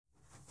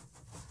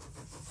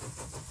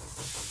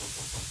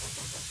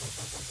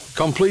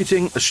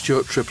Completing a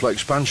Stuart triple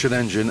expansion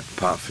engine,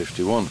 part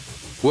 51.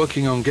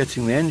 Working on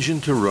getting the engine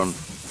to run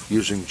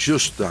using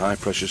just the high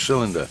pressure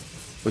cylinder,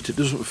 but it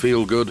doesn't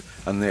feel good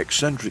and the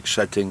eccentric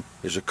setting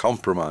is a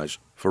compromise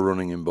for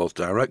running in both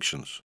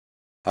directions.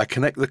 I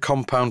connect the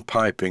compound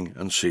piping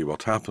and see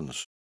what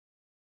happens.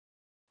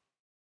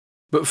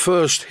 But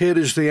first, here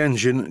is the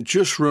engine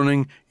just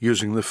running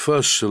using the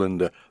first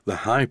cylinder, the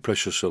high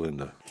pressure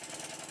cylinder.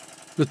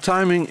 The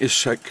timing is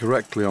set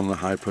correctly on the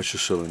high pressure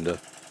cylinder,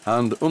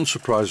 and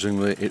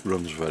unsurprisingly it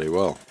runs very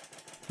well.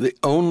 The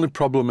only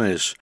problem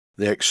is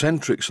the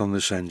eccentrics on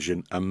this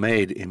engine are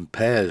made in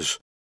pairs,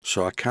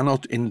 so I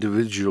cannot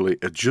individually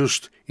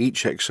adjust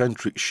each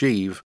eccentric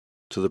sheave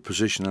to the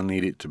position I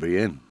need it to be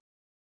in.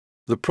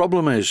 The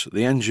problem is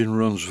the engine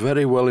runs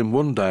very well in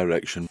one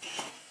direction.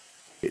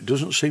 It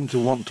doesn't seem to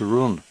want to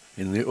run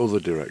in the other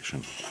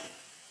direction.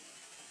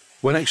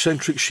 When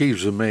eccentric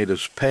sheaves are made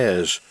as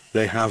pairs,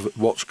 they have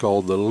what's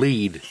called the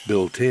lead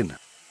built in.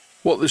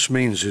 What this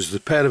means is the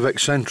pair of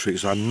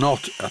eccentrics are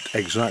not at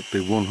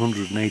exactly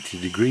 180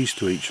 degrees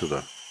to each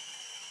other.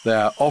 They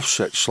are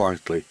offset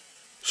slightly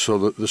so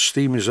that the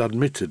steam is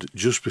admitted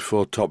just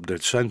before top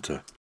dead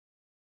centre.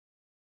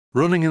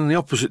 Running in the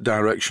opposite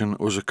direction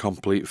was a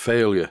complete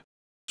failure,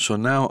 so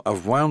now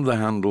I've wound the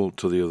handle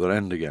to the other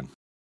end again.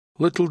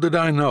 Little did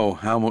I know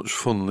how much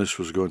fun this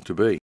was going to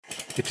be.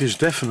 It is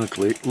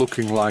definitely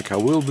looking like I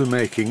will be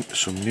making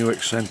some new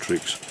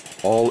eccentrics,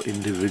 all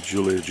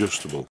individually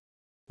adjustable.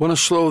 When I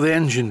slow the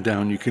engine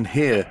down, you can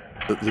hear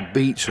that the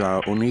beats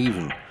are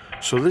uneven,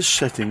 so this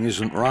setting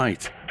isn't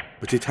right,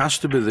 but it has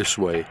to be this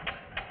way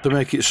to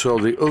make it so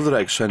the other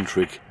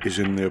eccentric is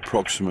in the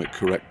approximate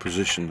correct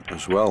position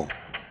as well.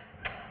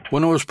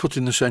 When I was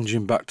putting this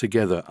engine back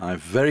together, I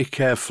very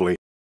carefully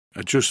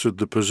adjusted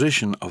the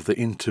position of the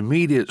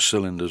intermediate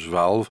cylinder's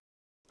valve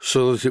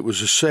so that it was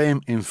the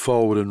same in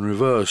forward and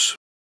reverse.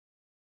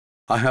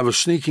 I have a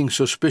sneaking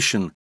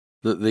suspicion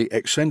that the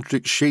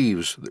eccentric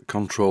sheaves that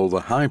control the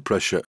high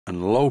pressure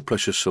and low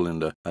pressure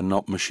cylinder are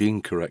not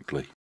machined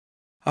correctly.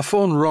 I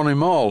phoned Ronnie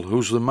Mall,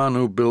 who's the man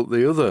who built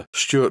the other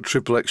Stuart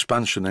triple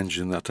expansion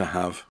engine that I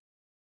have,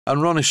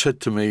 and Ronnie said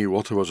to me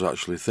what I was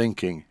actually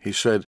thinking. He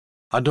said,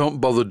 "I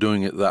don't bother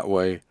doing it that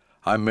way,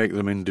 I make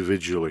them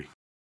individually."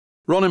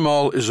 Ronnie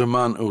Mall is a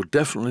man who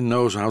definitely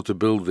knows how to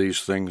build these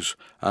things,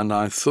 and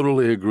I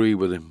thoroughly agree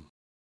with him.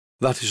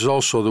 That is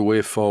also the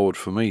way forward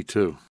for me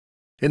too.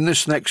 In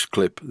this next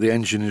clip, the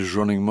engine is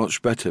running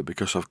much better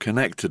because I've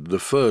connected the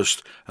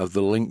first of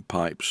the link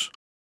pipes.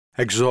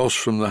 Exhaust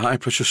from the high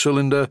pressure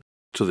cylinder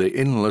to the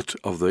inlet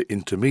of the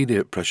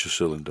intermediate pressure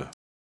cylinder.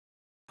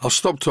 I'll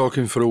stop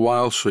talking for a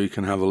while so you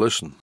can have a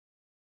listen.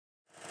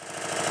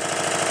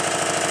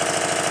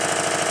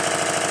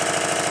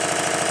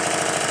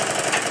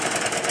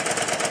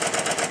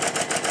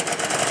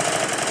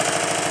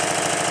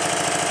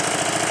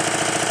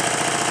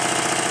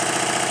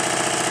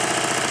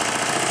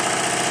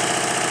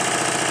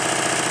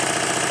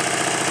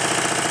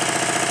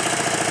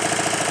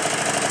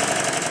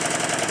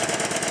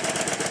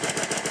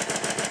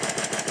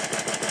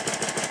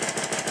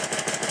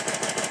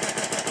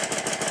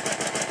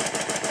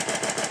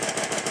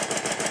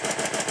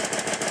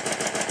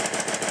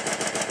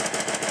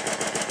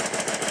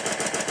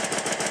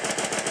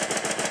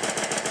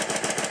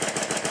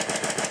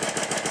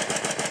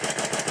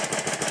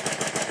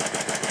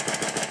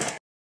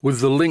 With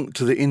the link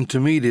to the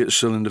intermediate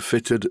cylinder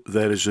fitted,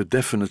 there is a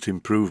definite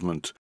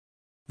improvement.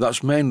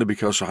 That's mainly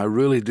because I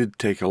really did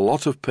take a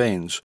lot of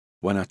pains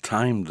when I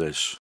timed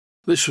this.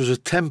 This was a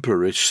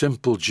temporary,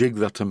 simple jig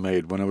that I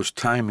made when I was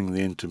timing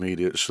the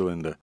intermediate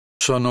cylinder,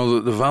 so I know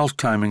that the valve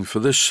timing for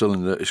this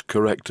cylinder is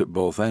correct at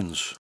both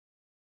ends.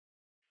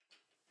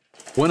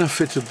 When I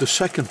fitted the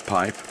second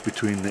pipe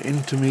between the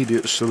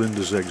intermediate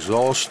cylinder's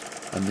exhaust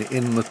and the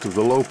inlet of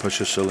the low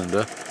pressure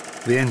cylinder,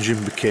 the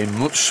engine became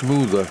much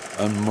smoother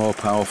and more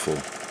powerful.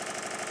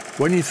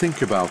 When you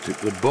think about it,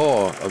 the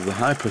bore of the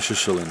high pressure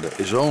cylinder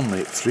is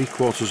only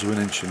 3/4 of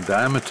an inch in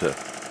diameter.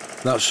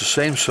 That's the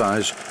same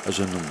size as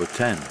a number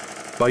 10.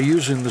 By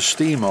using the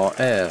steam or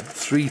air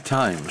 3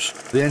 times,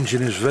 the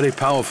engine is very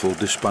powerful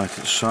despite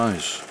its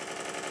size.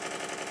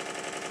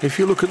 If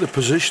you look at the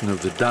position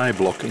of the die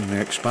block in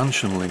the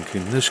expansion link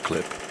in this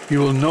clip, you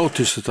will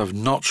notice that I've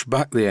notched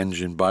back the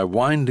engine by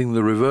winding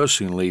the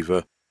reversing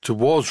lever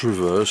towards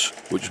reverse,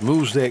 which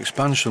moves the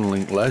expansion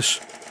link less,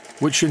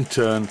 which in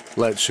turn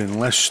lets in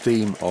less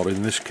steam, or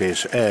in this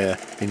case air,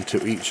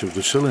 into each of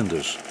the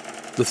cylinders.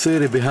 The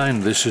theory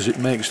behind this is it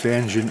makes the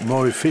engine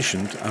more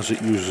efficient as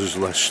it uses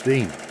less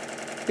steam.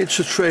 It's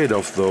a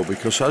trade-off though,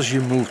 because as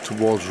you move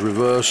towards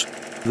reverse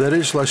there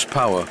is less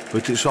power,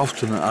 but it's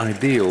often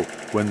ideal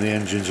when the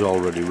engine's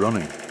already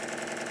running.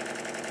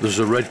 There's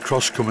a red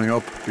cross coming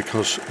up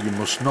because you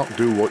must not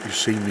do what you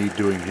see me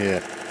doing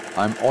here.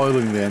 I'm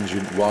oiling the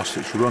engine whilst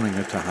it's running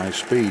at a high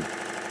speed.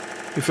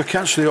 If I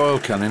catch the oil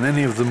can in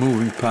any of the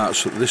moving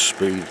parts at this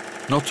speed,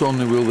 not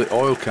only will the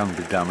oil can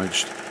be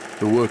damaged,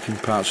 the working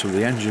parts of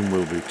the engine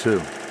will be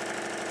too.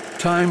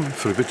 Time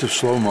for a bit of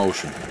slow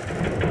motion.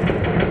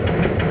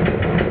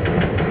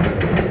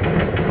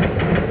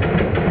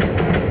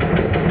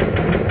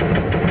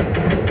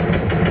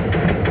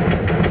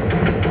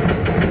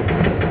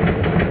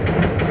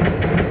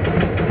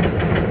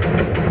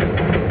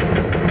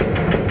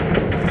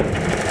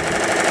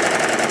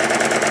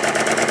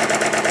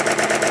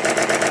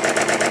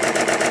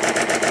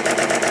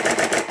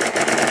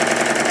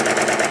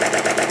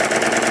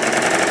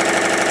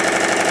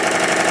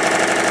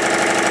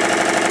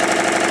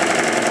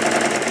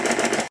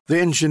 The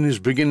engine is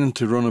beginning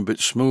to run a bit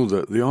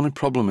smoother. The only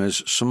problem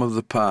is some of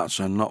the parts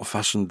are not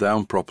fastened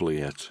down properly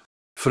yet.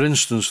 For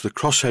instance, the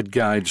crosshead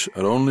guides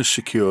are only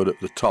secured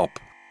at the top,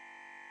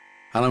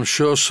 and I'm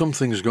sure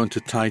something is going to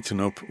tighten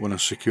up when I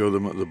secure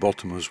them at the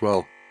bottom as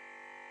well.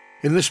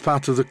 In this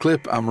part of the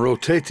clip, I'm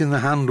rotating the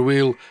hand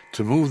wheel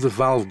to move the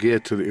valve gear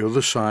to the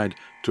other side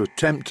to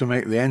attempt to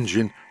make the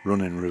engine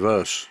run in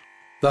reverse.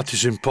 That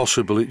is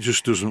impossible, it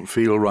just doesn't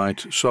feel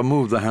right, so I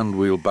move the hand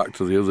wheel back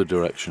to the other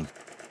direction.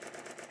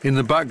 In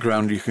the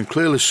background you can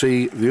clearly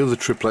see the other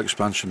triple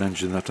expansion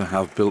engine that I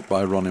have built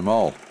by Ronnie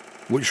Mall,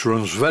 which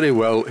runs very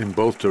well in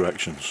both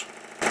directions.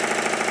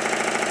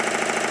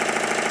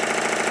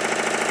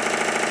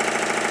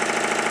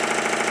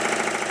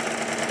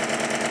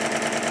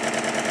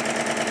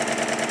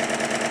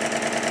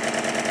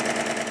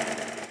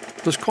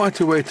 There's quite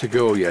a way to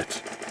go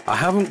yet. I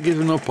haven't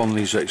given up on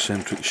these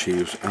eccentric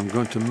sheaves. I'm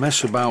going to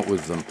mess about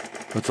with them,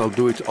 but I'll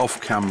do it off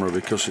camera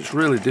because it's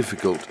really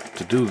difficult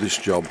to do this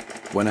job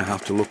when I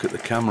have to look at the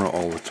camera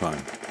all the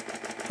time.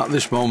 At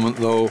this moment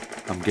though,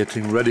 I'm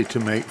getting ready to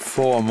make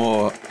 4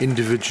 more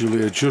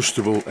individually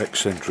adjustable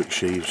eccentric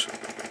sheaves.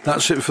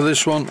 That's it for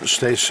this one.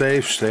 Stay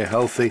safe, stay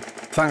healthy.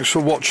 Thanks for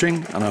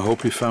watching, and I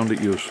hope you found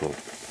it useful.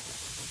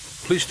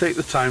 Please take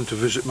the time to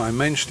visit my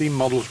Mainsteam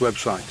Models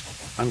website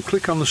and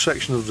click on the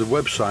section of the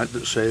website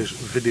that says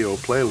Video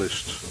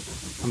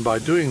Playlists. And by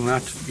doing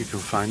that, you can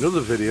find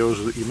other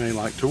videos that you may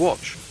like to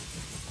watch.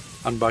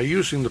 And by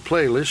using the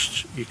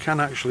playlists, you can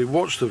actually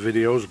watch the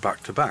videos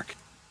back to back.